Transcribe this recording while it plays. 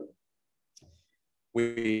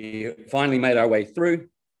We finally made our way through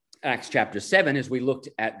Acts chapter 7 as we looked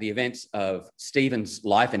at the events of Stephen's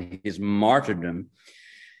life and his martyrdom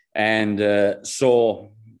and saw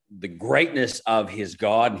the greatness of his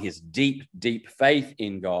God and his deep, deep faith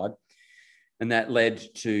in God. And that led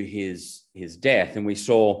to his death. And we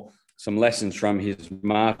saw some lessons from his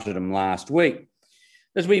martyrdom last week.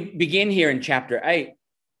 As we begin here in chapter 8,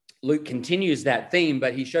 Luke continues that theme,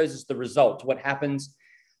 but he shows us the result, what happens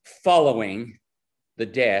following the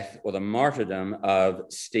death or the martyrdom of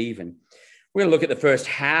Stephen. We're going to look at the first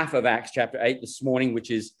half of Acts chapter 8 this morning, which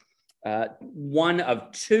is one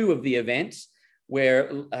of two of the events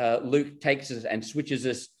where Luke takes us and switches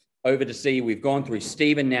us over to see. We've gone through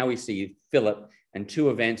Stephen, now we see Philip, and two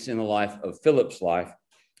events in the life of Philip's life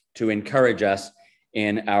to encourage us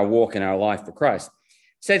in our walk in our life for Christ.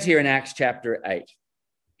 It says here in Acts chapter 8,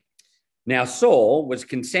 now Saul was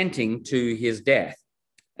consenting to his death.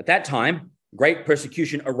 At that time, great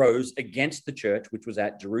persecution arose against the church, which was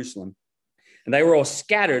at Jerusalem. And they were all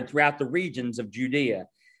scattered throughout the regions of Judea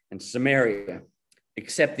and Samaria,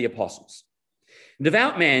 except the apostles.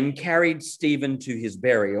 Devout men carried Stephen to his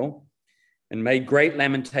burial and made great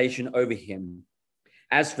lamentation over him.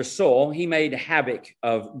 As for Saul, he made havoc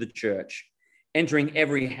of the church, entering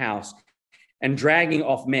every house and dragging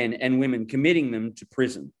off men and women, committing them to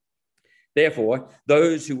prison. Therefore,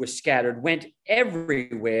 those who were scattered went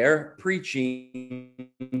everywhere preaching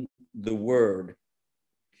the word.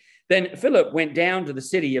 Then Philip went down to the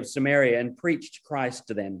city of Samaria and preached Christ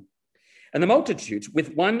to them. And the multitudes,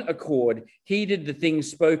 with one accord, heeded the things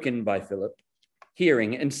spoken by Philip,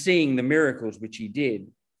 hearing and seeing the miracles which he did.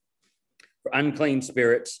 For unclean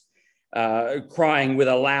spirits, crying with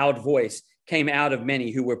a loud voice, came out of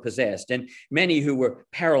many who were possessed, and many who were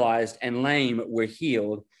paralyzed and lame were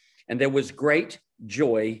healed. And there was great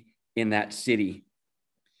joy in that city.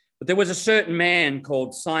 But there was a certain man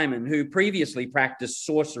called Simon who previously practiced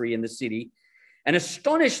sorcery in the city and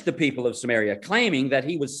astonished the people of Samaria, claiming that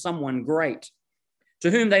he was someone great, to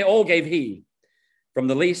whom they all gave heed, from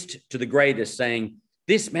the least to the greatest, saying,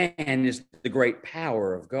 "This man is the great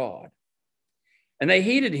power of God." And they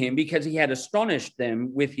heeded him because he had astonished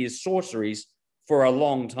them with his sorceries for a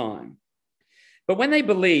long time. But when they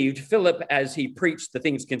believed Philip as he preached the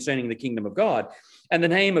things concerning the kingdom of God and the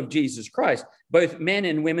name of Jesus Christ, both men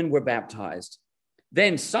and women were baptized.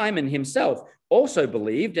 Then Simon himself also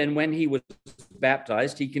believed, and when he was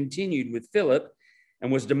baptized, he continued with Philip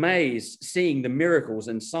and was amazed, seeing the miracles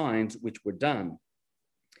and signs which were done.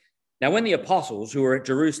 Now, when the apostles who were at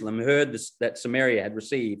Jerusalem heard that Samaria had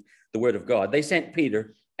received the word of God, they sent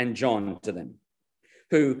Peter and John to them,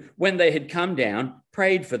 who, when they had come down,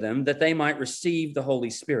 prayed for them that they might receive the Holy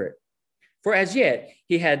Spirit. For as yet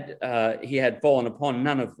he had fallen upon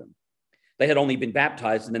none of them. They had only been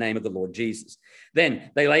baptized in the name of the Lord Jesus.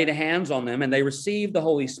 Then they laid hands on them and they received the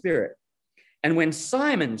Holy Spirit. And when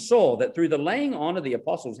Simon saw that through the laying on of the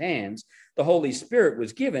apostles' hands, the Holy Spirit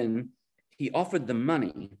was given, he offered them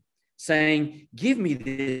money, saying, "Give me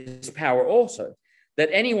this power also, that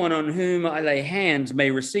anyone on whom I lay hands may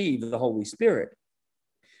receive the Holy Spirit."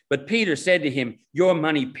 But Peter said to him, "Your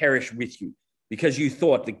money perish with you, because you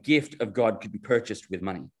thought the gift of God could be purchased with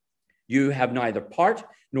money. You have neither part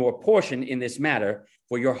nor portion in this matter,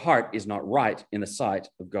 for your heart is not right in the sight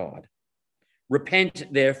of God.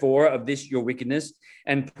 Repent, therefore, of this your wickedness,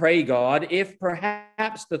 and pray God, if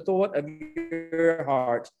perhaps the thought of your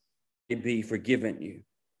heart may be forgiven you.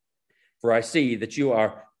 For I see that you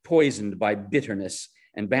are poisoned by bitterness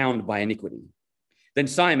and bound by iniquity." Then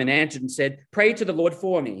Simon answered and said, "Pray to the Lord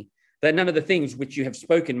for me, that none of the things which you have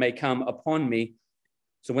spoken may come upon me."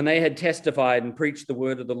 So when they had testified and preached the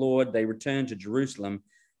word of the Lord, they returned to Jerusalem,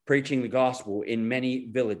 preaching the gospel in many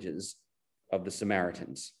villages of the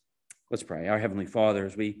Samaritans. Let's pray. Our Heavenly Father,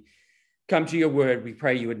 as we come to your word, we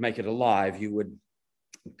pray you would make it alive. You would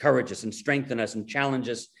encourage us and strengthen us and challenge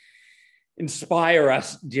us, inspire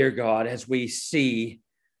us, dear God, as we see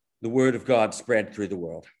the word of God spread through the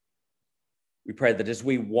world. We pray that as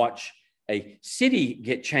we watch a city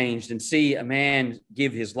get changed and see a man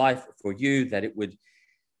give his life for you, that it would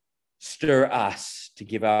stir us to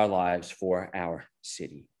give our lives for our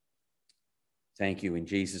city. Thank you in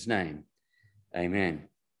Jesus' name. Amen.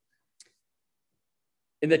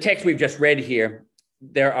 In the text we've just read here,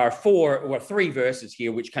 there are three verses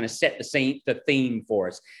here which kind of set the theme for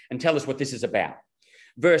us and tell us what this is about.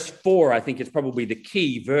 Verse 4, I think, is probably the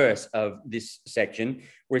key verse of this section,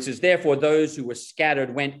 where it says, "Therefore, those who were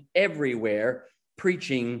scattered went everywhere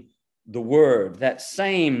preaching the word." That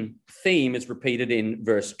same theme is repeated in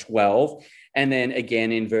verse 12 and then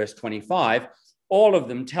again in verse 25. All of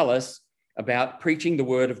them tell us about preaching the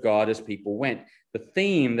word of God as people went. The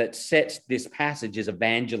theme that sets this passage is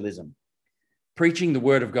evangelism, preaching the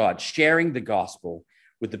word of God, sharing the gospel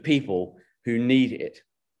with the people who need it.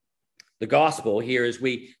 The gospel here, as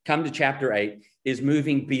we come to chapter 8, is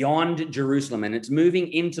moving beyond Jerusalem, and it's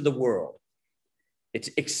moving into the world. It's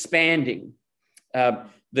expanding.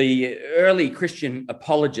 The early Christian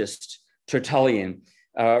apologist Tertullian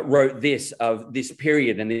wrote this of this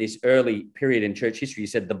period and this early period in church history. He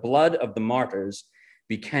said, the blood of the martyrs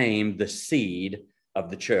became the seed of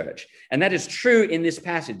the church. And that is true in this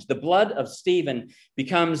passage. The blood of Stephen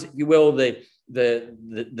becomes, if you will,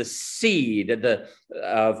 the seed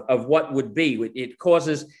of what would be. It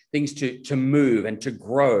causes things to move and to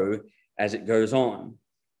grow as it goes on.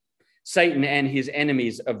 Satan and his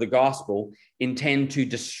enemies of the gospel intend to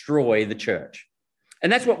destroy the church.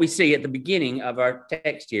 And that's what we see at the beginning of our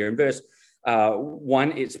text here. In verse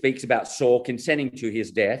 1, it speaks about Saul consenting to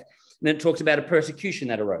his death. And then it talks about a persecution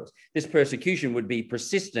that arose. This persecution would be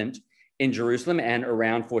persistent in Jerusalem and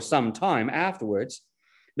around for some time afterwards.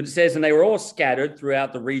 But it says, and they were all scattered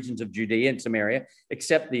throughout the regions of Judea and Samaria,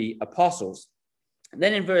 except the apostles. And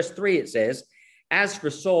then in verse 3, it says, as for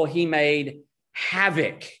Saul, he made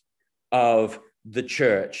havoc of the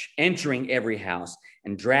church, entering every house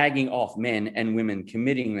and dragging off men and women,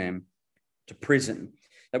 committing them to prison.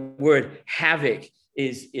 That word havoc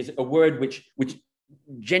is a word which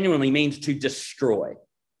genuinely means to destroy.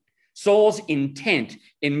 Saul's intent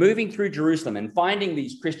in moving through Jerusalem and finding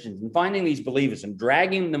these Christians and finding these believers and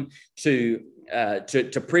dragging them to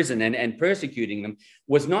prison and persecuting them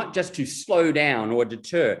was not just to slow down or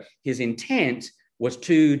deter. His intent was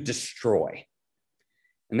to destroy.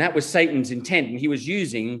 And that was Satan's intent. And he was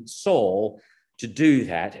using Saul to do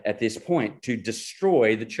that at this point, to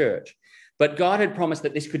destroy the church. But God had promised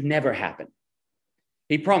that this could never happen.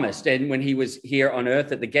 He promised, and when he was here on earth,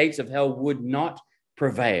 that the gates of hell would not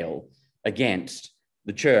prevail against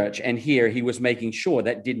the church. And here he was making sure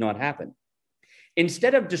that did not happen.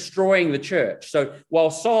 Instead of destroying the church, so while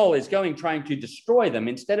Saul is trying to destroy them,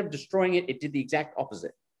 instead of destroying it, it did the exact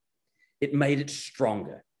opposite. It made it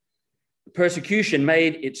stronger. Persecution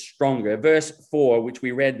made it stronger. Verse 4, which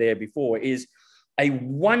we read there before, is a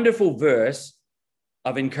wonderful verse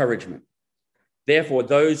of encouragement. Therefore,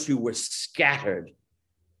 those who were scattered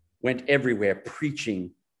went everywhere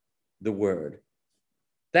preaching the word.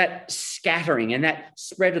 That scattering and that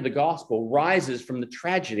spread of the gospel rises from the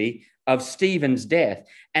tragedy of Stephen's death,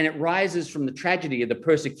 and it rises from the tragedy of the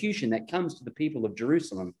persecution that comes to the people of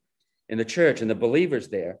Jerusalem in the church and the believers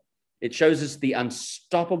there. It shows us the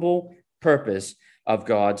unstoppable purpose of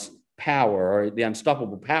God's power, or the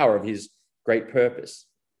unstoppable power of his great purpose.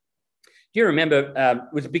 Do you remember,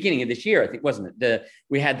 it was the beginning of this year, I think, wasn't it?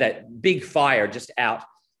 We had that big fire just out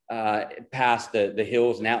past the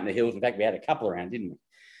hills and out in the hills. In fact, we had a couple around, didn't we?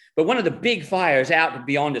 But one of the big fires out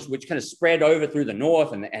beyond us, which kind of spread over through the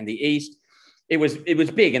north and the east, it was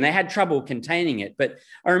big, and they had trouble containing it. But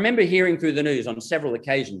I remember hearing through the news on several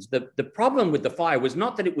occasions, the problem with the fire was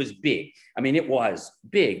not that it was big. I mean, it was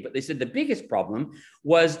big, but they said the biggest problem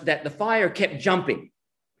was that the fire kept jumping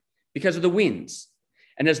because of the winds.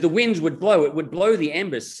 And as the winds would blow, it would blow the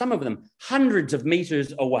embers, some of them hundreds of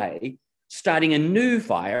meters away, starting a new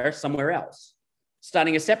fire somewhere else,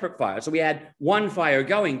 starting a separate fire. So we had one fire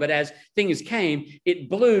going, but as things came, it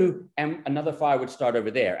blew and another fire would start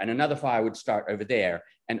over there and another fire would start over there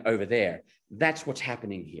and over there. That's what's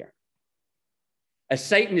happening here. As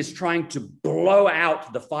Satan is trying to blow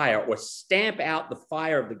out the fire or stamp out the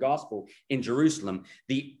fire of the gospel in Jerusalem,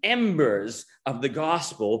 the embers of the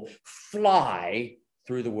gospel fly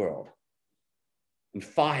through the world. And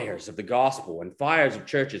fires of the gospel and fires of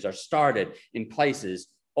churches are started in places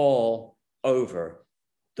all over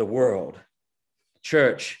the world.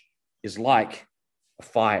 Church is like a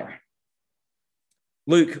fire.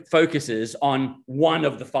 Luke focuses on one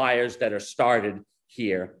of the fires that are started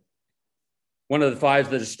here. One of the fires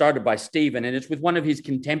that are started by Stephen, and it's with one of his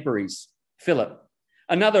contemporaries, Philip.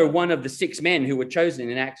 Another one of the 6 men who were chosen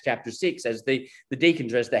in Acts chapter 6 as the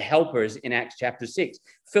deacons, as the helpers in Acts chapter 6.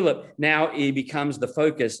 Philip, now he becomes the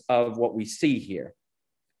focus of what we see here.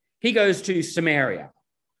 He goes to Samaria,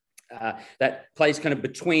 that place kind of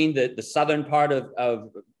between the southern part of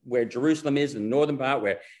where Jerusalem is and the northern part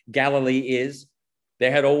where Galilee is.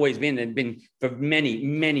 There had always been, and been for many,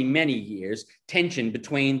 many, many years, tension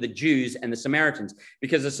between the Jews and the Samaritans,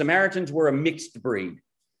 because the Samaritans were a mixed breed.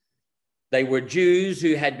 They were Jews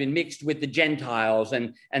who had been mixed with the Gentiles,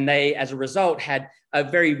 and they, as a result, had a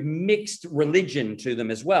very mixed religion to them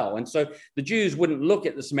as well. And so the Jews wouldn't look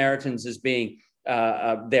at the Samaritans as being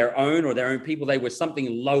their own or their own people. They were something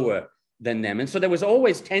lower than them. And so there was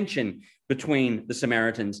always tension between the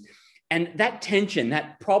Samaritans. And that tension,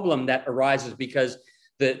 that problem that arises because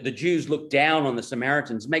the Jews look down on the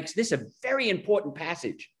Samaritans makes this a very important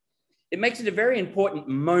passage. It makes it a very important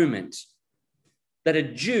moment that a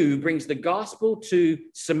Jew brings the gospel to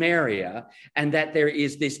Samaria and that there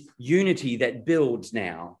is this unity that builds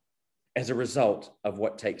now as a result of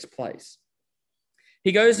what takes place.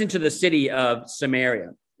 He goes into the city of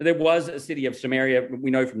Samaria. There was a city of Samaria,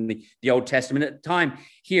 we know from the Old Testament. At the time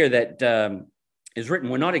here that is written,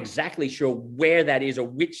 we're not exactly sure where that is or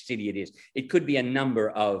which city it is. It could be a number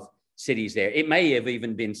of cities there. It may have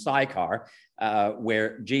even been Sychar,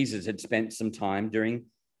 where Jesus had spent some time during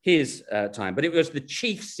his time. But it was the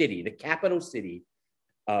chief city, the capital city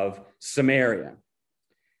of Samaria.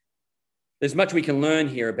 There's much we can learn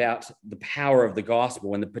here about the power of the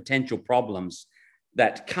gospel and the potential problems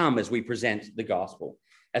that come as we present the gospel,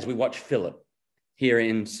 as we watch Philip here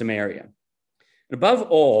in Samaria. And above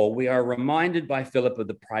all, we are reminded by Philip of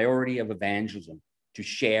the priority of evangelism, to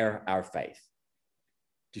share our faith,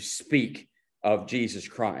 to speak of Jesus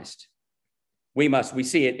Christ. We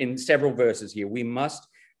see it in several verses here. We must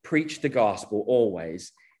preach the gospel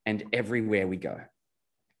always and everywhere we go.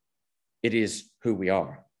 It is who we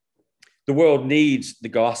are. The world needs the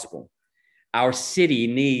gospel. Our city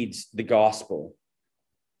needs the gospel.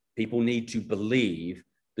 People need to believe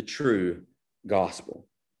the true gospel.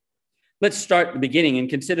 Let's start at the beginning and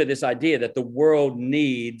consider this idea that the world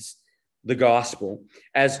needs the gospel.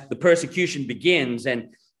 As the persecution begins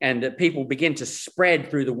and people begin to spread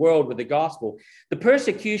through the world with the gospel, the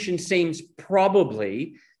persecution seems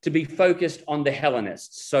probably to be focused on the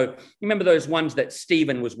Hellenists. So remember those ones that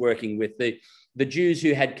Stephen was working with, the Jews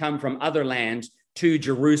who had come from other lands to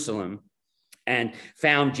Jerusalem and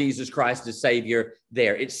found Jesus Christ as Savior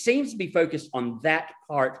there. It seems to be focused on that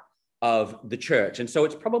part of the church. And so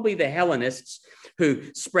it's probably the Hellenists who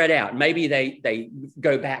spread out. Maybe they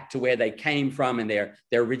go back to where they came from in their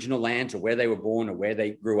original lands, or where they were born, or where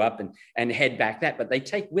they grew up, and head back that, but they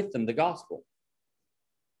take with them the gospel.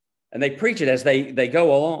 And they preach it as they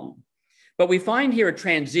go along. But we find here a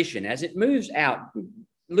transition as it moves out.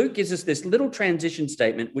 Luke gives us this little transition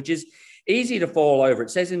statement, which is easy to fall over.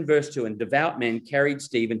 It says in verse 2, and devout men carried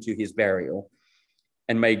Stephen to his burial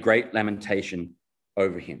and made great lamentation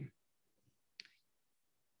over him.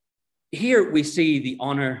 Here we see the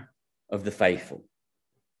honor of the faithful.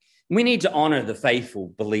 We need to honor the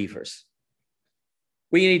faithful believers.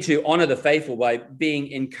 We need to honor the faithful by being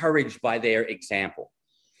encouraged by their example.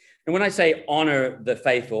 And when I say honor the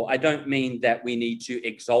faithful, I don't mean that we need to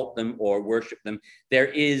exalt them or worship them. There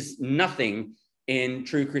is nothing in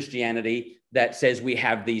true Christianity that says we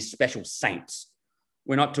have these special saints.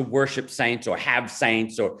 We're not to worship saints or have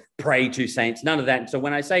saints or pray to saints, none of that. And so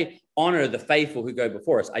when I say honor the faithful who go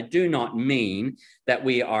before us, I do not mean that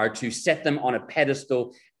we are to set them on a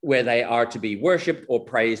pedestal where they are to be worshipped or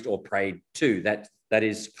praised or prayed to. That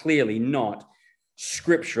is clearly not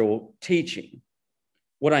scriptural teaching.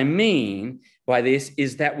 What I mean by this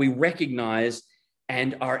is that we recognize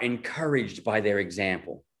and are encouraged by their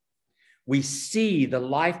example. We see the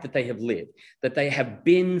life that they have lived, that they have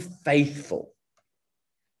been faithful,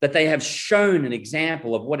 that they have shown an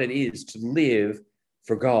example of what it is to live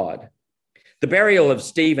for God. The burial of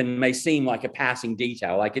Stephen may seem like a passing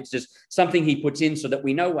detail, like it's just something he puts in so that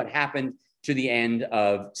we know what happened to the end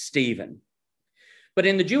of Stephen. But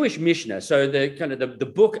in the Jewish Mishnah, so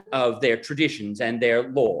the book of their traditions and their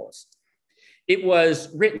laws, it was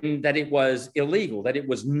written that it was illegal, that it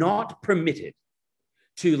was not permitted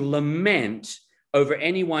to lament over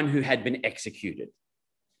anyone who had been executed.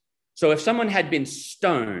 So if someone had been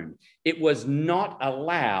stoned, it was not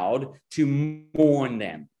allowed to mourn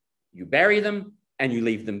them. You bury them and you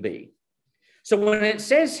leave them be. So when it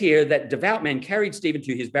says here that devout men carried Stephen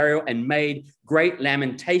to his burial and made great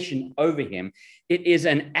lamentation over him, it is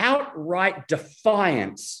an outright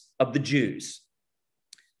defiance of the Jews.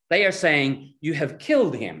 They are saying, you have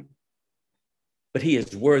killed him, but he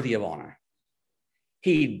is worthy of honor.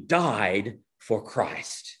 He died for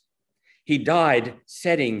Christ. He died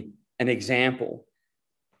setting an example.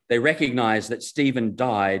 They recognize that Stephen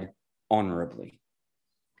died honorably.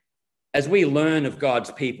 As we learn of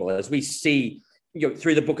God's people, as we see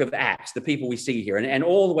through the book of Acts, the people we see here, and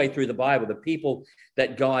all the way through the Bible, the people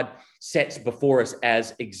that God sets before us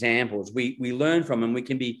as examples, we learn from them. We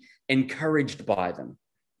can be encouraged by them.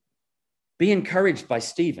 Be encouraged by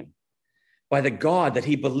Stephen, by the God that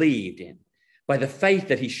he believed in, by the faith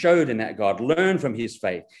that he showed in that God. Learn from his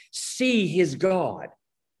faith. See his God.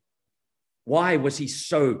 Why was he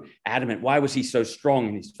so adamant? Why was he so strong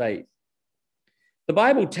in his faith? The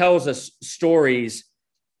Bible tells us stories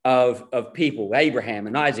of people, Abraham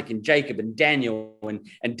and Isaac and Jacob and Daniel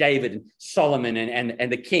and David and Solomon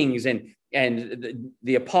and the kings and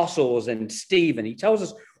the apostles and Stephen. He tells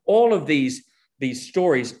us all of these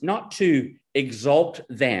stories not to exalt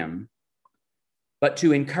them, but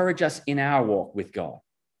to encourage us in our walk with God.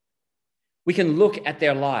 We can look at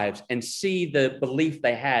their lives and see the belief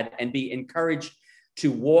they had and be encouraged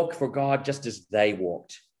to walk for God just as they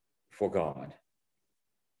walked for God,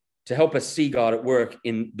 to help us see God at work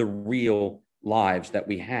in the real lives that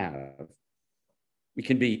we have. We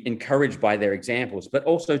can be encouraged by their examples, but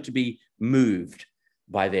also to be moved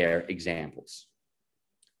by their examples.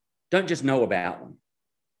 Don't just know about them.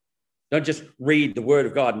 Don't just read the word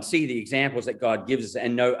of God and see the examples that God gives us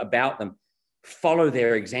and know about them. Follow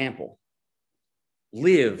their example.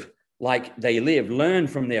 Live like they live. Learn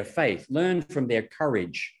from their faith. Learn from their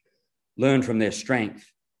courage. Learn from their strength.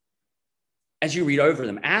 As you read over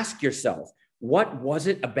them, ask yourself, what was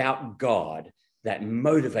it about God that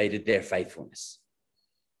motivated their faithfulness?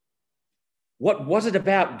 What was it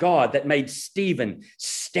about God that made Stephen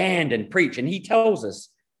stand and preach? And he tells us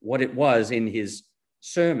what it was in his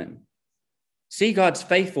sermon. See God's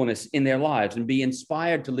faithfulness in their lives and be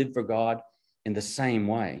inspired to live for God in the same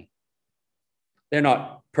way. They're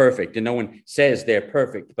not perfect, and no one says they're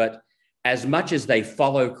perfect, but as much as they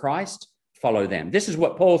follow Christ, follow them. This is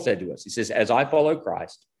what Paul said to us. He says, as I follow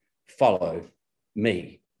Christ, follow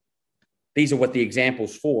me. These are what the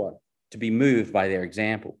example's for, to be moved by their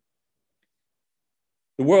example.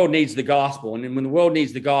 The world needs the gospel, and when the world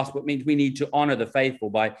needs the gospel, it means we need to honor the faithful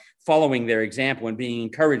by following their example and being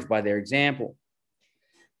encouraged by their example.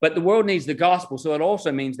 But the world needs the gospel, so it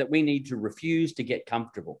also means that we need to refuse to get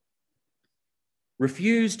comfortable.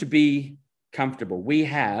 Refuse to be comfortable. We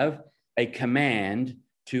have a command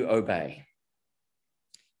to obey.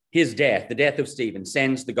 His death, the death of Stephen,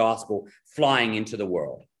 sends the gospel flying into the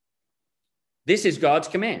world. This is God's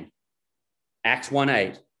command. Acts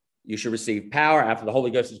 1:8. You shall receive power after the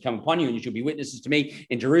Holy Ghost has come upon you, and you shall be witnesses to me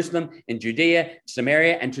in Jerusalem, in Judea,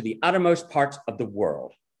 Samaria, and to the uttermost parts of the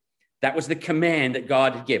world. That was the command that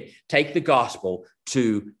God had given. Take the gospel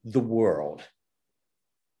to the world.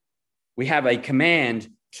 We have a command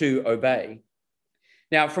to obey.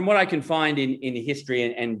 Now, from what I can find in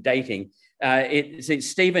history and dating,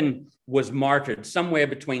 Stephen was martyred somewhere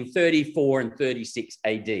between 34 and 36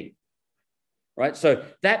 AD. Right? So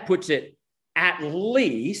that puts it at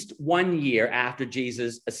least 1 year after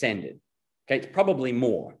Jesus ascended. Okay, it's probably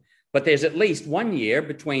more, but there's at least 1 year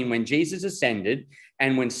between when Jesus ascended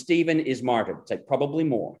and when Stephen is martyred. So probably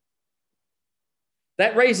more.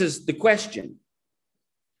 That raises the question,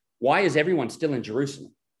 why is everyone still in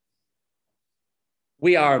Jerusalem?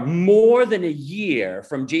 We are more than a year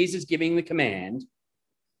from Jesus giving the command,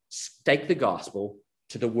 take the gospel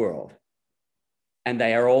to the world. And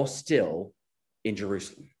they are all still in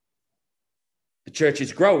Jerusalem. The church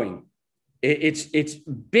is growing. It's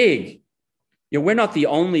big. You know, we're not the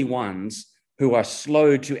only ones who are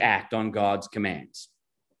slow to act on God's commands.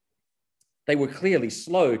 They were clearly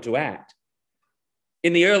slow to act.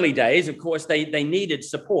 In the early days, of course, they needed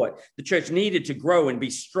support. The church needed to grow and be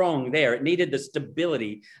strong there. It needed the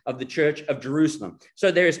stability of the church of Jerusalem. So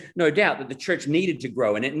there's no doubt that the church needed to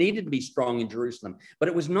grow and it needed to be strong in Jerusalem, but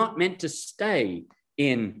it was not meant to stay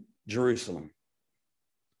in Jerusalem.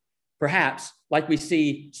 Perhaps, like we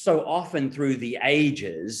see so often through the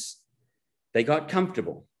ages, they got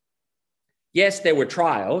comfortable. Yes, there were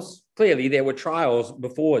trials. Clearly, there were trials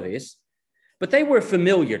before this, but they were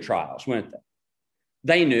familiar trials, weren't they?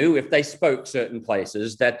 They knew if they spoke certain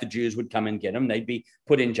places that the Jews would come and get them. They'd be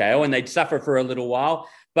put in jail and they'd suffer for a little while,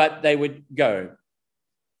 but they would go.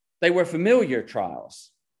 They were familiar trials.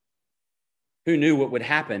 Who knew what would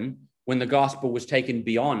happen when the gospel was taken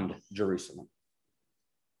beyond Jerusalem?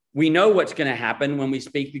 We know what's going to happen when we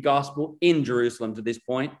speak the gospel in Jerusalem to this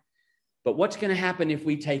point, but what's going to happen if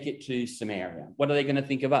we take it to Samaria? What are they going to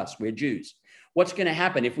think of us? We're Jews. What's going to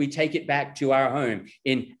happen if we take it back to our home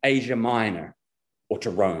in Asia Minor or to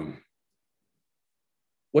Rome?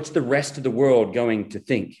 What's the rest of the world going to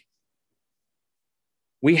think?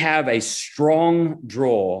 We have a strong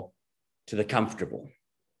draw to the comfortable.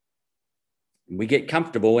 We get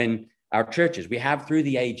comfortable in our churches. We have through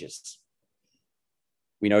the ages.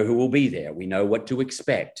 We know who will be there. We know what to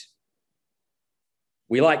expect.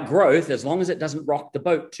 We like growth as long as it doesn't rock the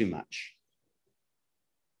boat too much.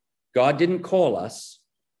 God didn't call us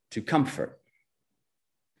to comfort.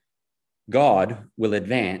 God will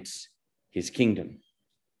advance his kingdom.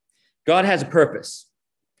 God has a purpose,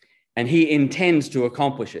 and he intends to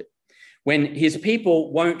accomplish it. When his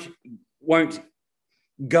people won't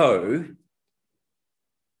go,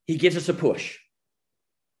 he gives us a push.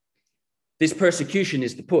 This persecution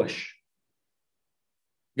is the push.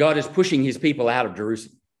 God is pushing his people out of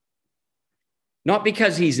Jerusalem. Not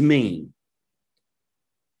because he's mean,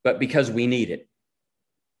 but because we need it.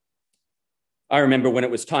 I remember when it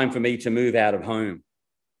was time for me to move out of home.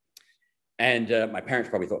 And my parents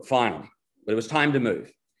probably thought, finally, but it was time to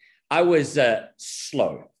move. I was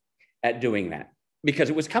slow at doing that because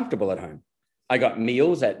it was comfortable at home. I got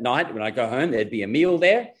meals at night. When I go home, there'd be a meal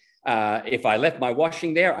there. If I left my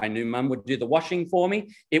washing there, I knew Mum would do the washing for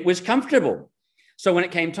me. It was comfortable. So when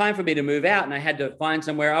it came time for me to move out and I had to find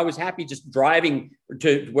somewhere, I was happy just driving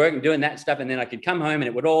to work and doing that stuff. And then I could come home and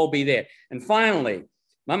it would all be there. And finally,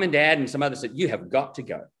 Mum and Dad and some others said, you have got to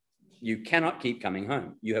go. You cannot keep coming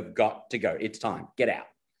home. You have got to go. It's time. Get out.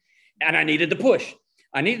 And I needed the push.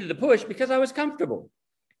 I needed the push because I was comfortable.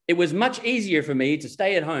 It was much easier for me to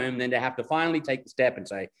stay at home than to have to finally take the step and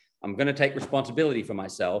say, I'm going to take responsibility for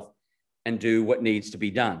myself and do what needs to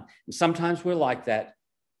be done. And sometimes we're like that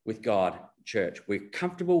with God, church. We're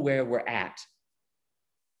comfortable where we're at.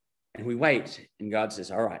 And we wait. And God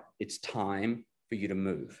says, all right, it's time for you to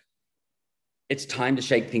move. It's time to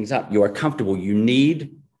shake things up. You are comfortable. You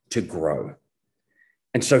need to grow.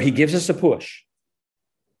 And so he gives us a push.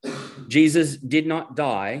 Jesus did not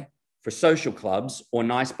die for social clubs or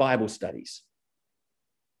nice Bible studies.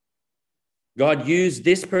 God used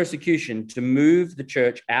this persecution to move the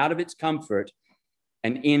church out of its comfort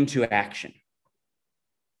and into action.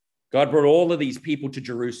 God brought all of these people to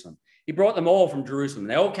Jerusalem. He brought them all from Jerusalem.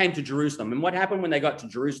 They all came to Jerusalem. And what happened when they got to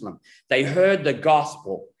Jerusalem? They heard the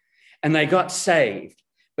gospel and they got saved.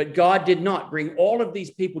 But God did not bring all of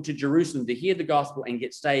these people to Jerusalem to hear the gospel and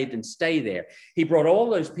get saved and stay there. He brought all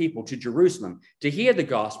those people to Jerusalem to hear the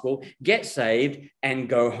gospel, get saved, and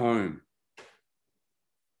go home.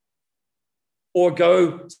 Or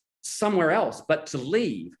go somewhere else, but to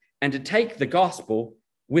leave and to take the gospel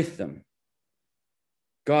with them.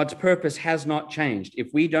 God's purpose has not changed.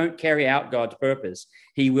 If we don't carry out God's purpose,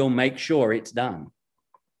 he will make sure it's done.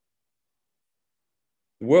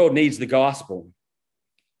 The world needs the gospel.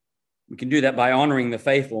 We can do that by honoring the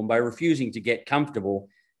faithful and by refusing to get comfortable.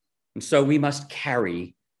 And so we must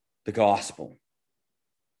carry the gospel.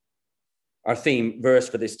 Our theme verse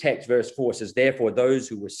for this text, verse 4, says, therefore, those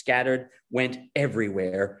who were scattered went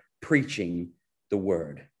everywhere preaching the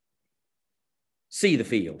word. See the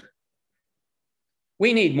field.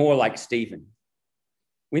 We need more like Stephen.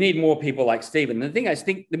 We need more people like Stephen. And the thing I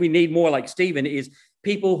think that we need more like Stephen is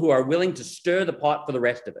people who are willing to stir the pot for the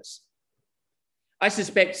rest of us. I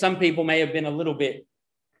suspect some people may have been a little bit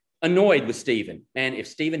annoyed with Stephen. And if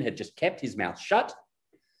Stephen had just kept his mouth shut,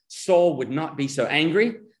 Saul would not be so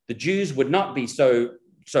angry. The Jews would not be so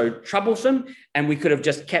troublesome. And we could have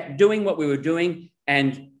just kept doing what we were doing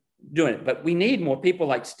and doing it. But we need more people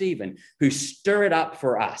like Stephen who stir it up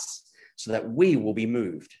for us so that we will be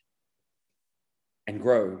moved and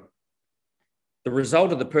grow. The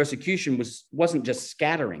result of the persecution wasn't just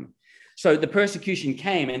scattering. So the persecution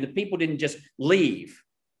came and the people didn't just leave.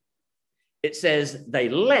 It says they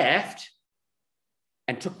left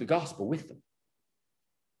and took the gospel with them.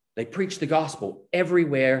 They preached the gospel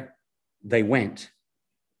everywhere they went.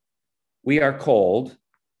 We are called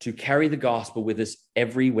to carry the gospel with us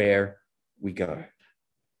everywhere we go.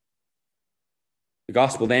 The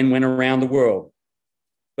gospel then went around the world,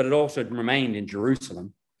 but it also remained in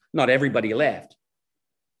Jerusalem. Not everybody left.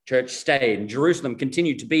 Church stayed, and Jerusalem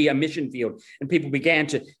continued to be a mission field, and people began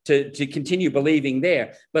to continue believing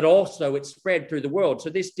there, but also it spread through the world. So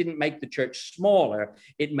this didn't make the church smaller,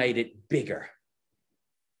 it made it bigger,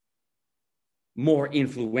 more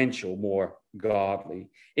influential, more godly.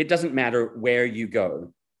 It doesn't matter where you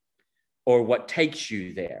go or what takes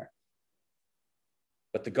you there,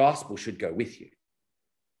 but the gospel should go with you.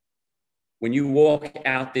 When you walk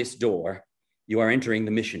out this door, you are entering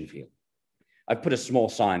the mission field. I've put a small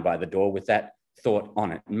sign by the door with that thought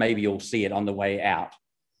on it, and maybe you'll see it on the way out.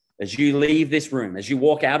 As you leave this room, as you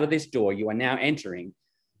walk out of this door, you are now entering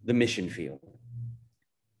the mission field.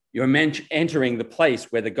 You're entering the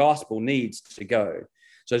place where the gospel needs to go.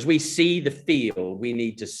 So as we see the field, we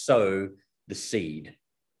need to sow the seed.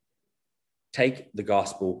 Take the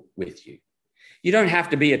gospel with you. You don't have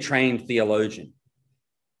to be a trained theologian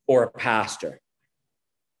or a pastor.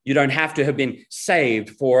 You don't have to have been saved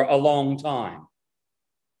for a long time.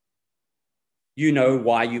 You know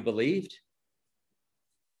why you believed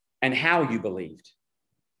and how you believed.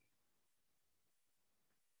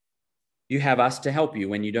 You have us to help you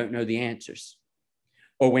when you don't know the answers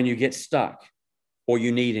or when you get stuck or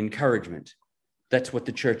you need encouragement. That's what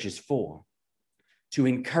the church is for, to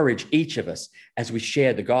encourage each of us as we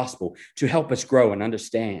share the gospel, to help us grow and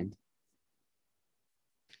understand.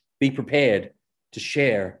 Be prepared to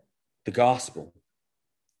share the gospel.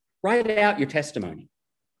 Write out your testimony.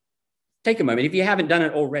 Take a moment. If you haven't done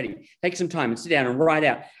it already, take some time and sit down and write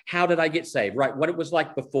out, how did I get saved? Right? What it was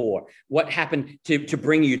like before, what happened to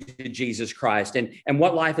bring you to Jesus Christ, and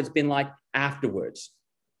what life has been like afterwards.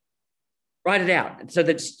 Write it out so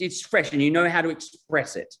that it's fresh and you know how to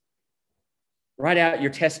express it. Write out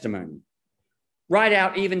your testimony. Write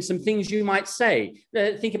out even some things you might say.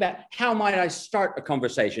 Think about, how might I start a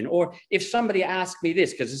conversation? Or if somebody asked me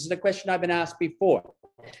this, because this is a question I've been asked before,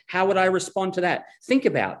 how would I respond to that? Think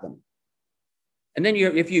about them. And then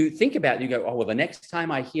if you think about it, you go, oh, well, the next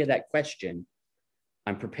time I hear that question,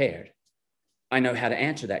 I'm prepared. I know how to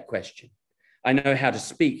answer that question. I know how to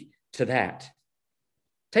speak to that.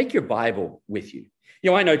 Take your Bible with you. You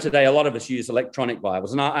know, I know today a lot of us use electronic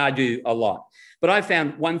Bibles, and I do a lot. But I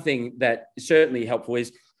found one thing that is certainly helpful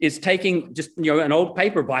is taking just, an old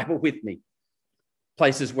paper Bible with me,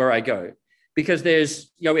 places where I go. Because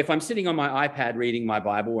there's, if I'm sitting on my iPad reading my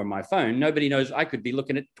Bible or my phone, nobody knows I could be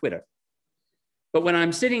looking at Twitter. But when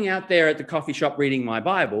I'm sitting out there at the coffee shop reading my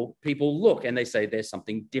Bible, people look and they say there's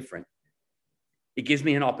something different. It gives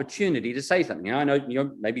me an opportunity to say something. I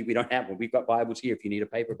know, maybe we don't have one. We've got Bibles here if you need a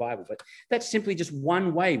paper Bible, but that's simply just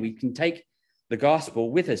one way we can take the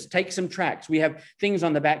gospel with us. Take some tracts. We have things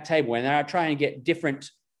on the back table, and I try and get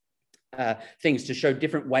different things to show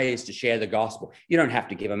different ways to share the gospel. You don't have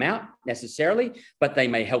to give them out necessarily, but they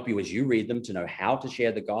may help you as you read them to know how to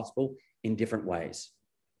share the gospel in different ways.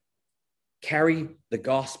 Carry the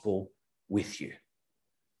gospel with you.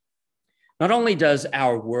 Not only does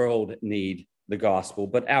our world need the gospel,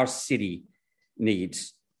 but our city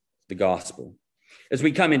needs the gospel. As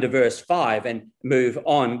we come into verse 5 and move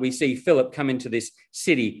on, we see Philip come into this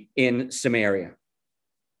city in Samaria.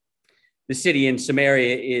 The city in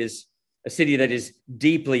Samaria is a city that is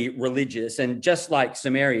deeply religious, and just like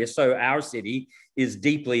Samaria, so our city is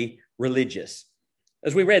deeply religious.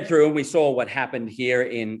 As we read through and we saw what happened here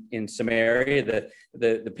in Samaria,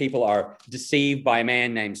 the people are deceived by a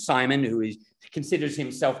man named Simon, who considers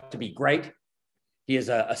himself to be great. He is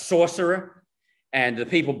a sorcerer, and the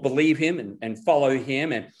people believe him and follow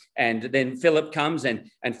him. And then Philip comes and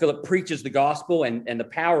Philip preaches the gospel, and the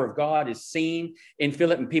power of God is seen in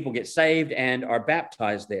Philip, and people get saved and are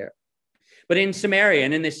baptized there. But in Samaria,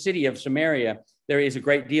 and in this city of Samaria, there is a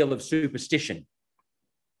great deal of superstition.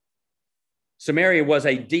 Samaria was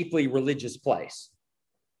a deeply religious place.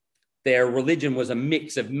 Their religion was a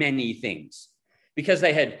mix of many things. Because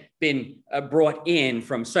they had been brought in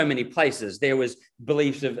from so many places, there was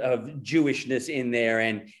beliefs of Jewishness in there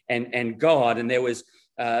and God, and there was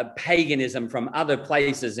paganism from other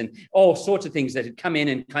places and all sorts of things that had come in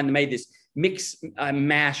and kind of made this mix,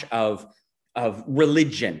 mash of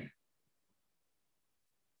religion.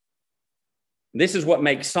 This is what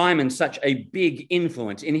makes Simon such a big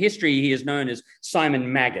influence. In history, he is known as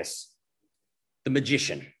Simon Magus, the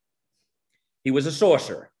magician. He was a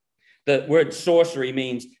sorcerer. The word sorcery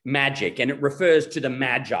means magic, and it refers to the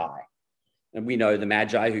Magi. And we know the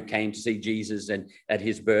Magi who came to see Jesus and at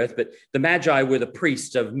his birth, but the Magi were the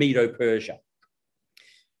priests of Medo-Persia.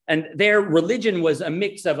 And their religion was a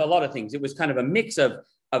mix of a lot of things. It was kind of a mix of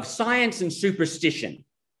science and superstition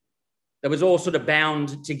that was all sort of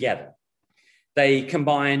bound together. They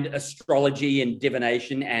combined astrology and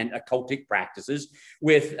divination and occultic practices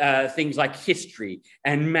with things like history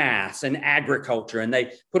and maths and agriculture. And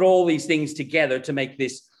they put all these things together to make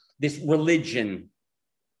this religion,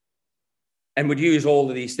 and would use all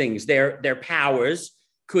of these things. Their powers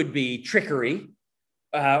could be trickery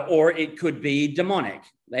or it could be demonic.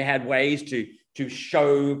 They had ways to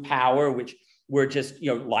show power, which were just,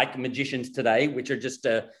 like magicians today, which are just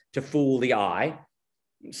to fool the eye.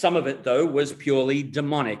 Some of it, though, was purely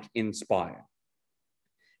demonic inspired.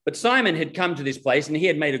 But Simon had come to this place and he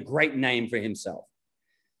had made a great name for himself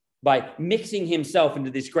by mixing himself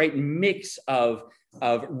into this great mix of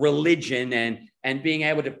religion and being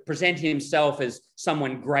able to present himself as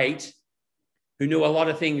someone great who knew a lot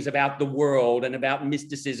of things about the world and about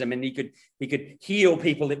mysticism, and he could heal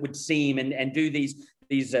people, it would seem, and do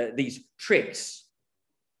these tricks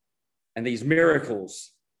and these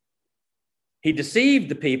miracles. He deceived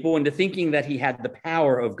the people into thinking that he had the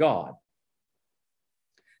power of God.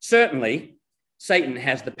 Certainly, Satan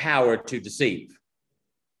has the power to deceive.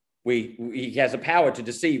 He has a power to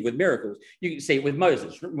deceive with miracles. You can see it with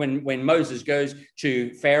Moses. When Moses goes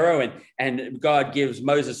to Pharaoh and God gives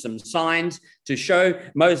Moses some signs to show,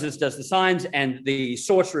 Moses does the signs, and the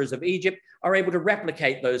sorcerers of Egypt are able to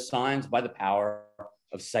replicate those signs by the power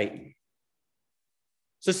of Satan.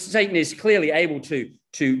 So Satan is clearly able to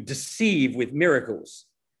deceive with miracles.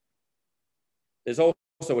 There's also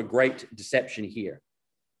also a great deception here.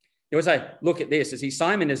 As I look at this,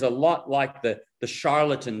 Simon is a lot like the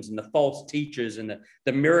charlatans and the false teachers and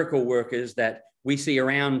the miracle workers that we see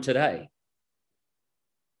around today.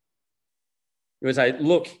 As I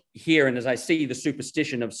look here and as I see the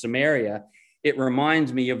superstition of Samaria, it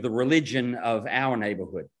reminds me of the religion of our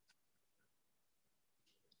neighborhood.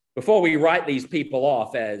 Before we write these people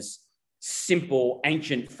off as simple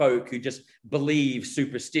ancient folk who just believe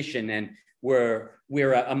superstition and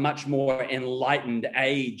we're a much more enlightened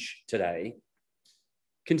age today,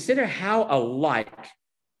 consider how alike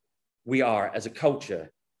we are as a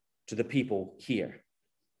culture to the people here.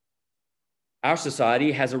 Our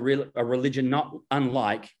society has a religion not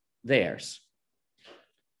unlike theirs.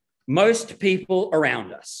 Most people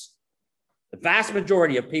around us, the vast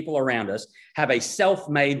majority of people around us, have a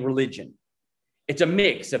self-made religion. It's a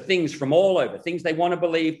mix of things from all over, things they want to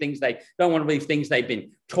believe, things they don't want to believe, things they've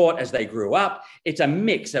been taught as they grew up. It's a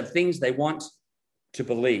mix of things they want to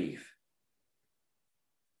believe.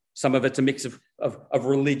 Some of it's a mix of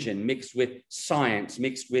religion, mixed with science,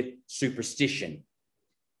 mixed with superstition.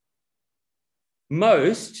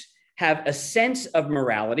 Most have a sense of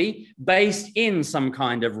morality based in some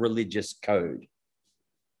kind of religious code.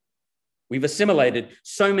 We've assimilated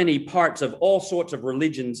so many parts of all sorts of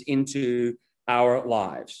religions into our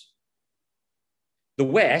lives. The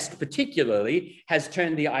West, particularly, has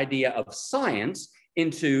turned the idea of science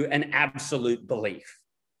into an absolute belief.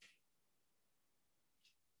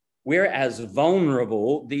 We're as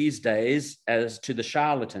vulnerable these days as to the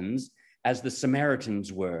charlatans as the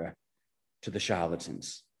Samaritans were to the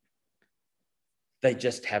charlatans. They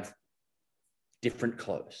just have different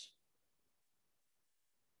clothes.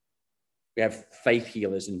 We have faith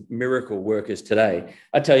healers and miracle workers today.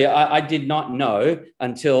 I tell you, I did not know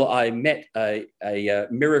until I met a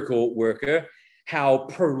miracle worker how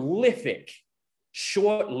prolific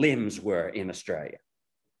short limbs were in Australia.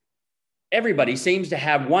 Everybody seems to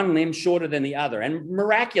have one limb shorter than the other, and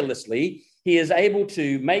miraculously, he is able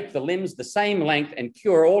to make the limbs the same length and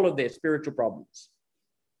cure all of their spiritual problems.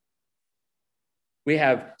 We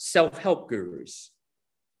have self-help gurus.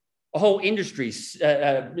 A whole industry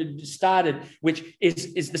started, which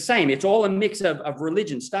is the same. It's all a mix of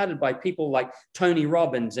religion, started by people like Tony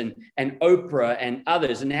Robbins and Oprah and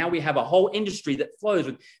others. And now we have a whole industry that flows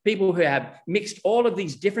with people who have mixed all of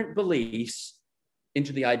these different beliefs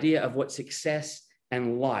into the idea of what success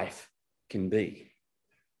and life can be.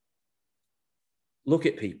 Look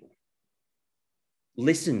at people.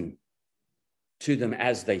 Listen to them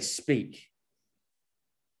as they speak.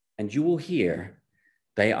 And you will hear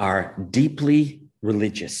they are deeply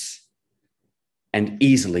religious and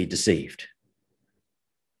easily deceived.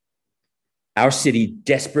 Our city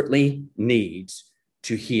desperately needs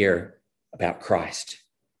to hear about Christ.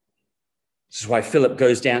 This is why Philip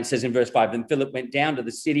goes down, it says in verse 5, then Philip went down to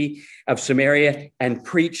the city of Samaria and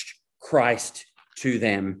preached Christ to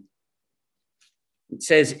them. It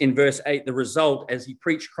says in verse 8, the result as he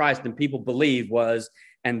preached Christ and people believed was,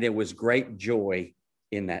 and there was great joy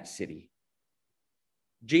in that city.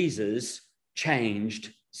 Jesus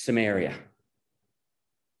changed Samaria.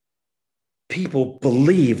 People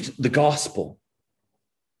believed the gospel.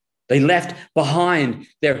 They left behind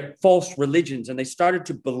their false religions and they started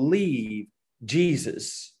to believe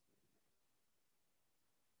Jesus.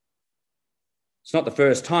 It's not the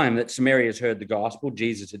first time that Samaria has heard the gospel.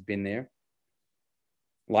 Jesus had been there.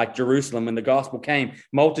 Like Jerusalem, when the gospel came,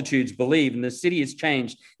 multitudes believed and the city is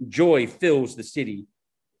changed. Joy fills the city.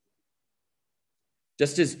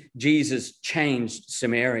 Just as Jesus changed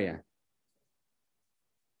Samaria.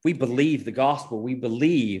 We believe the gospel. We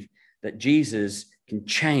believe that Jesus can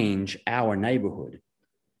change our neighborhood.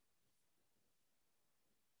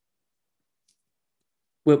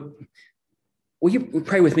 Will you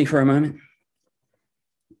pray with me for a moment?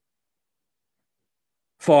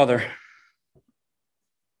 Father,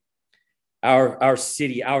 our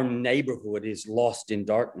city, our neighborhood is lost in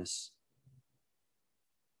darkness,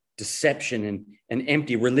 deception, and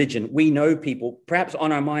empty religion. We know people, perhaps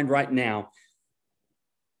on our mind right now,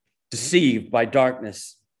 deceived by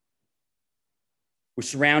darkness. We're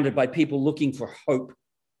surrounded by people looking for hope,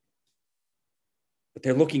 but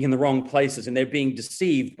they're looking in the wrong places and they're being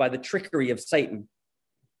deceived by the trickery of Satan.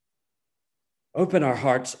 Open our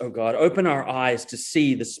hearts, oh God, open our eyes to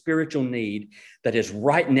see the spiritual need that is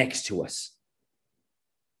right next to us.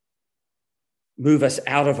 Move us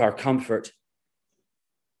out of our comfort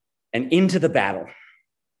and into the battle.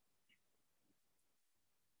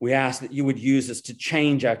 We ask that you would use us to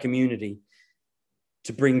change our community,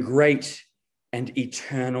 to bring great and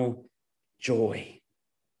eternal joy.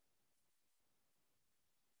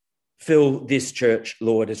 Fill this church,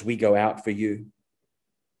 Lord, as we go out for you.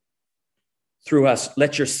 Through us,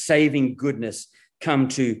 let your saving goodness come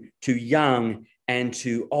to young and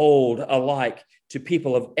to old alike, to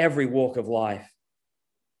people of every walk of life.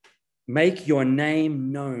 Make your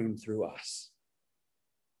name known through us.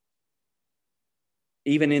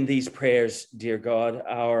 Even in these prayers, dear God,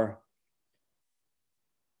 our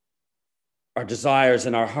desires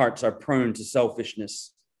and our hearts are prone to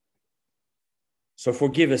selfishness. So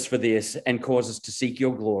forgive us for this and cause us to seek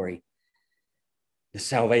your glory, the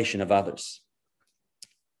salvation of others.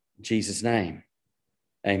 In Jesus' name,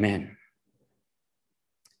 amen.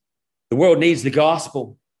 The world needs the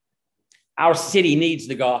gospel. Our city needs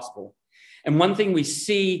the gospel. And one thing we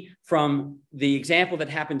see from the example that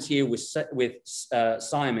happens here with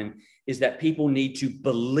Simon is that people need to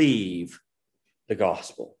believe the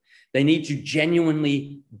gospel. They need to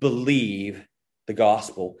genuinely believe the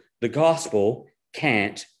gospel. The gospel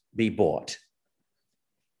can't be bought.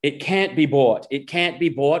 It can't be bought. It can't be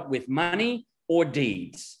bought with money or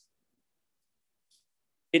deeds.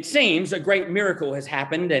 It seems a great miracle has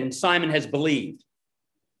happened and Simon has believed.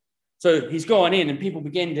 So he's gone in and people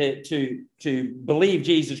begin to believe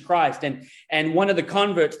Jesus Christ. And one of the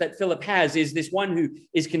converts that Philip has is this one who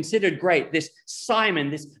is considered great, this Simon,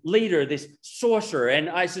 this leader, this sorcerer. And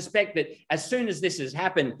I suspect that as soon as this has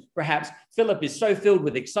happened, perhaps Philip is so filled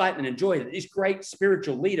with excitement and joy that this great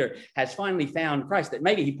spiritual leader has finally found Christ that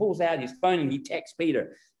maybe he pulls out his phone and he texts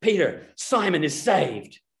Peter, "Peter, Simon is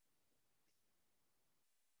saved."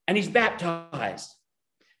 And he's baptized.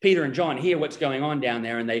 Peter and John hear what's going on down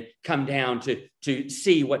there and they come down to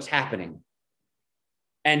see what's happening.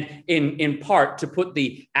 And in part to put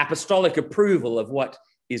the apostolic approval of what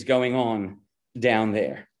is going on down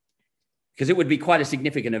there. Because it would be quite a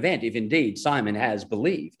significant event if indeed Simon has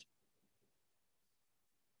believed.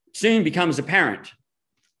 Soon becomes apparent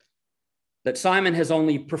that Simon has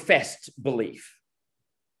only professed belief.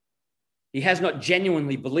 He has not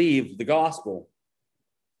genuinely believed the gospel.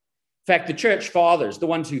 In fact, the church fathers, the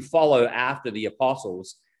ones who follow after the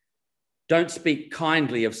apostles, don't speak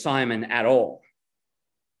kindly of Simon at all.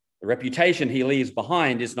 The reputation he leaves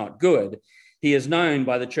behind is not good. He is known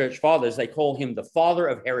by the church fathers. They call him the father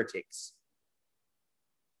of heretics.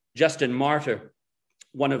 Justin Martyr,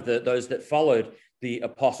 one of those that followed the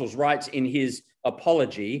apostles, writes in his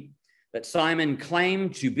apology that Simon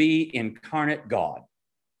claimed to be incarnate God.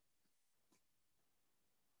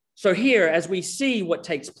 So here, as we see what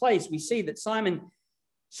takes place, we see that Simon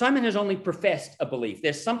has only professed a belief.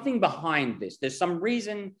 There's something behind this. There's some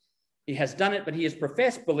reason he has done it, but he has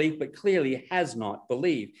professed belief, but clearly has not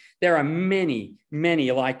believed. There are many,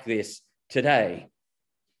 many like this today.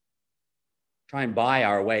 Try and buy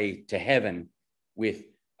our way to heaven with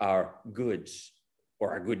our goods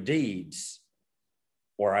or our good deeds,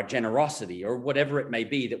 or our generosity, or whatever it may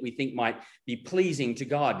be that we think might be pleasing to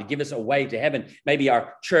God to give us a way to heaven. Maybe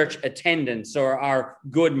our church attendance, or our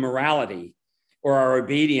good morality, or our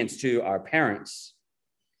obedience to our parents.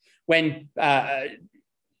 When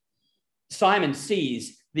Simon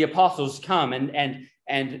sees the apostles come,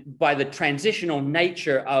 and by the transitional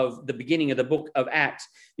nature of the beginning of the book of Acts,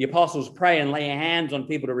 the apostles pray and lay hands on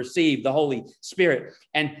people to receive the Holy Spirit.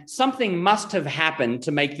 And something must have happened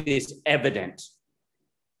to make this evident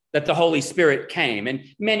that the Holy Spirit came. And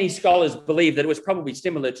many scholars believe that it was probably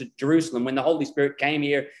similar to Jerusalem. When the Holy Spirit came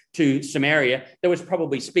here to Samaria, there was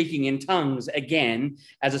probably speaking in tongues again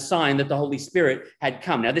as a sign that the Holy Spirit had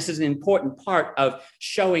come. Now, this is an important part of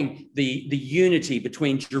showing the unity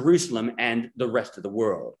between Jerusalem and the rest of the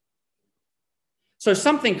world. So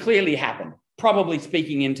something clearly happened, probably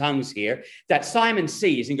speaking in tongues here, that Simon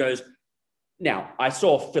sees and goes, "Now, I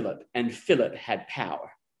saw Philip, and Philip had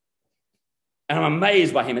power. And I'm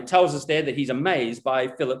amazed by him." It tells us there that he's amazed by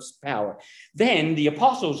Philip's power. Then the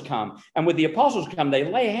apostles come, and with the apostles come, they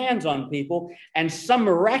lay hands on people, and some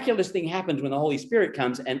miraculous thing happens when the Holy Spirit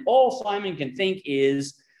comes, and all Simon can think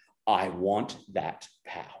is, "I want that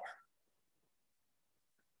power.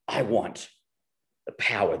 I want the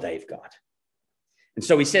power they've got." And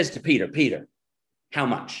so he says to Peter, "Peter, how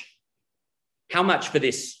much? How much for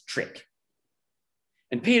this trick?"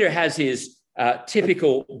 And Peter has his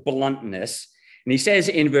typical bluntness. And he says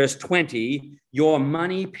in verse 20, "Your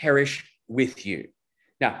money perish with you."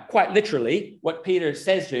 Now, quite literally, what Peter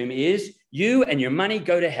says to him is, "You and your money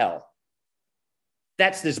go to hell."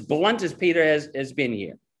 That's as blunt as Peter has been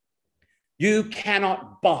here. You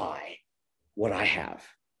cannot buy what I have.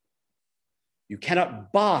 You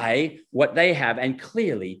cannot buy what they have, and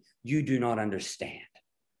clearly you do not understand.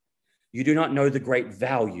 You do not know the great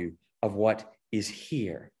value of what is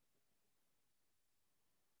here.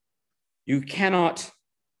 You cannot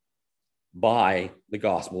buy the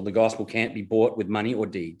gospel. The gospel can't be bought with money or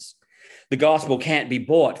deeds. The gospel can't be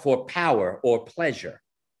bought for power or pleasure.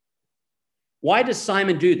 Why does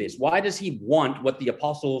Simon do this? Why does he want what the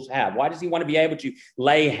apostles have? Why does he want to be able to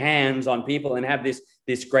lay hands on people and have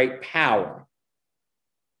this great power?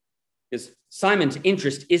 Because Simon's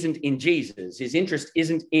interest isn't in Jesus. His interest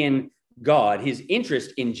isn't in God. His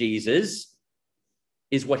interest in Jesus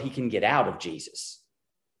is what he can get out of Jesus.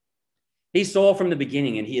 He saw from the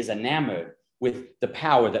beginning, and he is enamored with the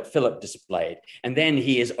power that Philip displayed. And then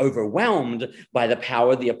he is overwhelmed by the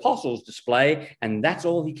power the apostles display, and that's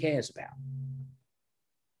all he cares about.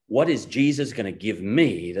 What is Jesus going to give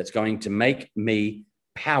me that's going to make me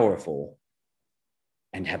powerful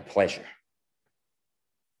and have pleasure?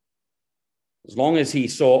 As long as he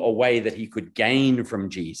saw a way that he could gain from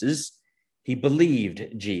Jesus, he believed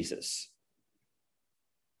Jesus.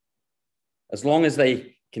 As long as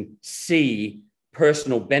they can see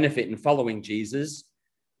personal benefit in following Jesus,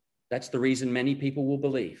 that's the reason many people will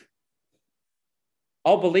believe.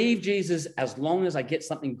 I'll believe Jesus as long as I get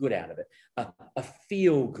something good out of it, a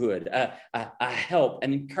feel good, a help,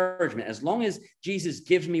 an encouragement. As long as Jesus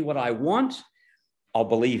gives me what I want, I'll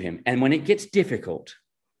believe him. And when it gets difficult,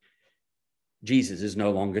 Jesus is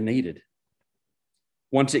no longer needed.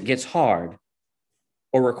 Once it gets hard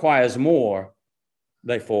or requires more,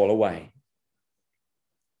 they fall away.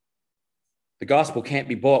 The gospel can't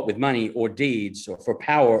be bought with money or deeds or for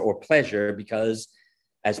power or pleasure because,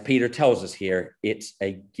 as Peter tells us here, it's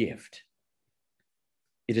a gift.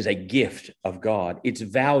 It is a gift of God. Its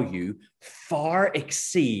value far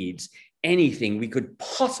exceeds anything we could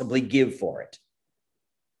possibly give for it.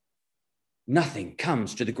 Nothing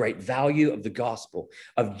comes to the great value of the gospel,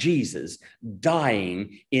 of Jesus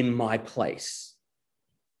dying in my place.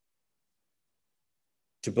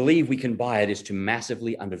 To believe we can buy it is to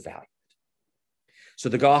massively undervalue it. So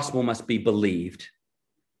the gospel must be believed.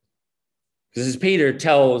 Because as Peter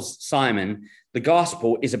tells Simon, the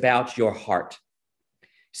gospel is about your heart.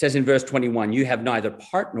 He says in verse 21, you have neither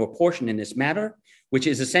part nor portion in this matter, which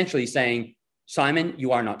is essentially saying, Simon,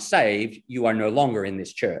 you are not saved. You are no longer in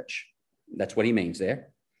this church. That's what he means there.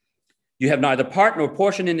 You have neither part nor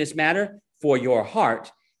portion in this matter, for your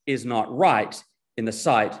heart is not right in the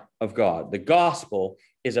sight of God. The gospel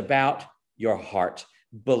is about your heart,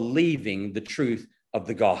 believing the truth of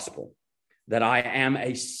the gospel, that I am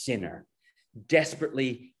a sinner,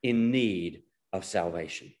 desperately in need of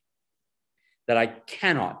salvation, that I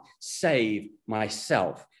cannot save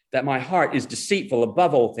myself, that my heart is deceitful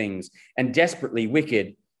above all things and desperately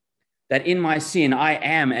wicked, that in my sin I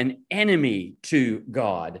am an enemy to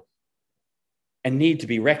God and need to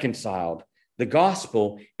be reconciled. The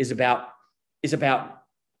gospel is about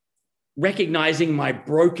recognizing my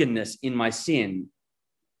brokenness in my sin,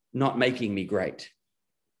 not making me great.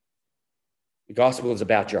 The gospel is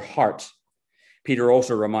about your heart. Peter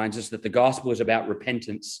also reminds us that the gospel is about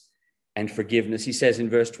repentance and forgiveness. He says in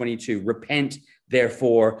verse 22, repent,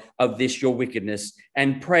 therefore, of this your wickedness,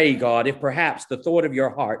 and pray God, if perhaps the thought of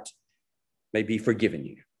your heart may be forgiven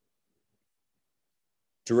you.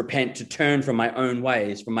 To repent, to turn from my own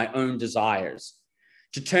ways, from my own desires,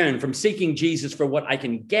 to turn from seeking Jesus for what I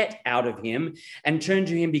can get out of him and turn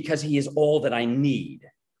to him because he is all that I need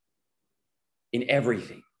in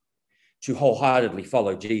everything, to wholeheartedly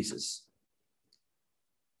follow Jesus.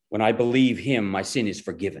 When I believe him, my sin is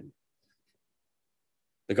forgiven.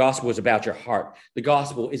 The gospel is about your heart. The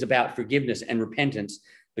gospel is about forgiveness and repentance.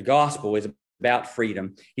 The gospel is about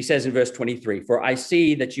freedom. He says in verse 23, for I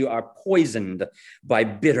see that you are poisoned by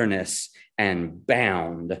bitterness and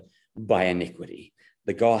bound by iniquity.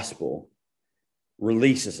 The gospel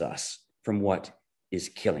releases us from what is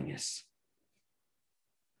killing us.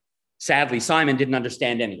 Sadly, Simon didn't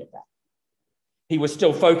understand any of that. He was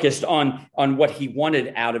still focused on what he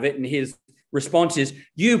wanted out of it. And his response is,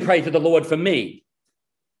 you pray to the Lord for me.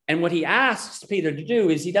 And what he asks Peter to do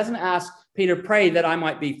is he doesn't ask Peter, pray that I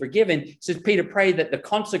might be forgiven. He says, Peter, pray that the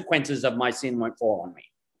consequences of my sin won't fall on me.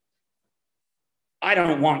 I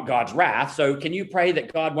don't want God's wrath. So can you pray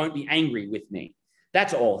that God won't be angry with me?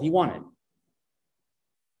 That's all he wanted.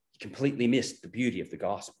 He completely missed the beauty of the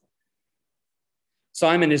gospel.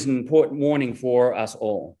 Simon is an important warning for us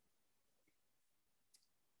all.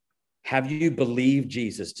 Have you believed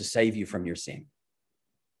Jesus to save you from your sin?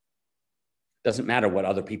 Doesn't matter what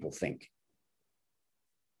other people think.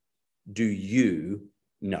 Do you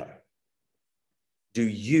know? Do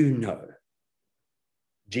you know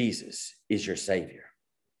Jesus is your Savior?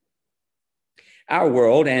 Our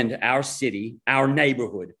world and our city, our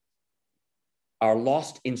neighborhood are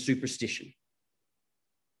lost in superstition.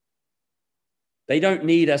 They don't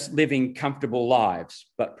need us living comfortable lives,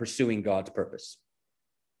 but pursuing God's purpose.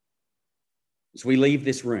 As we leave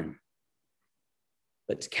this room,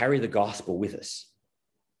 let's carry the gospel with us.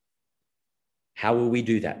 How will we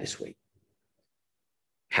do that this week?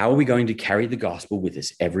 How are we going to carry the gospel with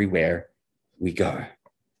us everywhere we go?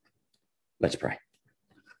 Let's pray.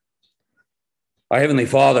 Our Heavenly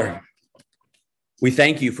Father, we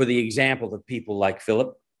thank you for the example of people like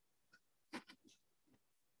Philip.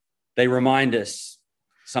 They remind us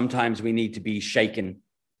sometimes we need to be shaken.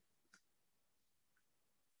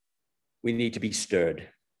 We need to be stirred.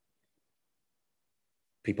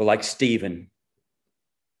 People like Stephen,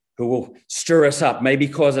 who will stir us up, maybe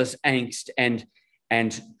cause us angst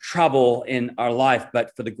and trouble in our life,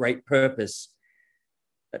 but for the great purpose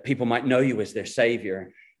that people might know you as their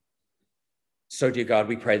Savior. So, dear God,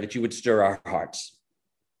 we pray that you would stir our hearts,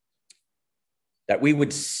 that we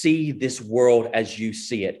would see this world as you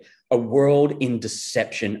see it, a world in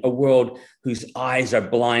deception, a world whose eyes are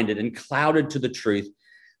blinded and clouded to the truth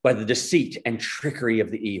by the deceit and trickery of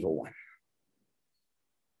the evil one.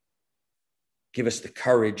 Give us the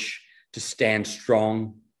courage to stand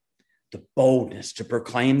strong, the boldness to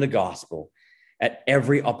proclaim the gospel at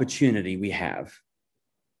every opportunity we have,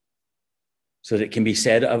 so that it can be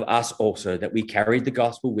said of us also that we carried the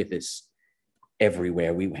gospel with us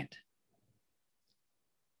everywhere we went.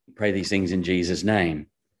 We pray these things in Jesus' name.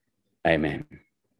 Amen.